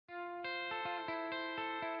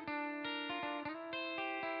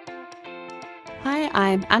Hi,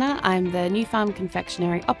 I'm Anna. I'm the New Farm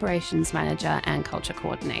Confectionery Operations Manager and Culture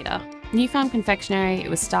Coordinator. New Farm Confectionery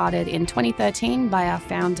was started in 2013 by our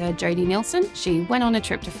founder, Jodie Nielsen. She went on a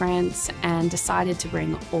trip to France and decided to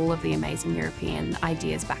bring all of the amazing European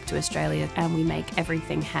ideas back to Australia, and we make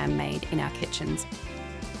everything handmade in our kitchens.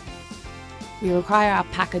 We require our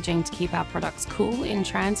packaging to keep our products cool in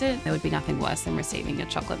transit. There would be nothing worse than receiving your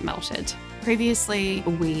chocolate melted. Previously,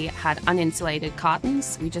 we had uninsulated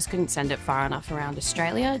cartons. We just couldn't send it far enough around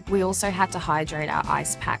Australia. We also had to hydrate our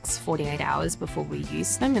ice packs 48 hours before we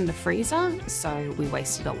used them in the freezer, so we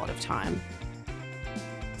wasted a lot of time.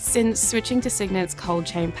 Since switching to Signet's cold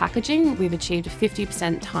chain packaging, we've achieved a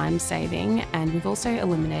 50% time saving, and we've also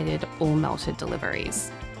eliminated all melted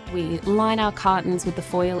deliveries. We line our cartons with the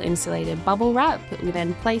foil insulated bubble wrap. We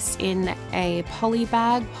then place in a poly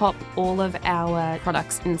bag, pop all of our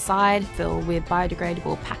products inside, fill with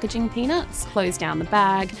biodegradable packaging peanuts, close down the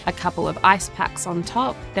bag, a couple of ice packs on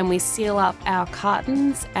top. Then we seal up our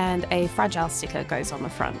cartons and a fragile sticker goes on the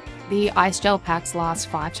front. The ice gel packs last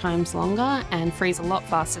 5 times longer and freeze a lot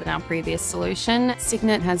faster than our previous solution.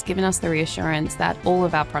 Signet has given us the reassurance that all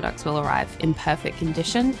of our products will arrive in perfect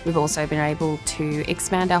condition. We've also been able to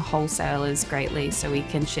expand our wholesalers greatly so we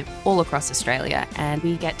can ship all across Australia, and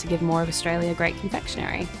we get to give more of Australia great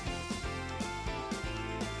confectionery.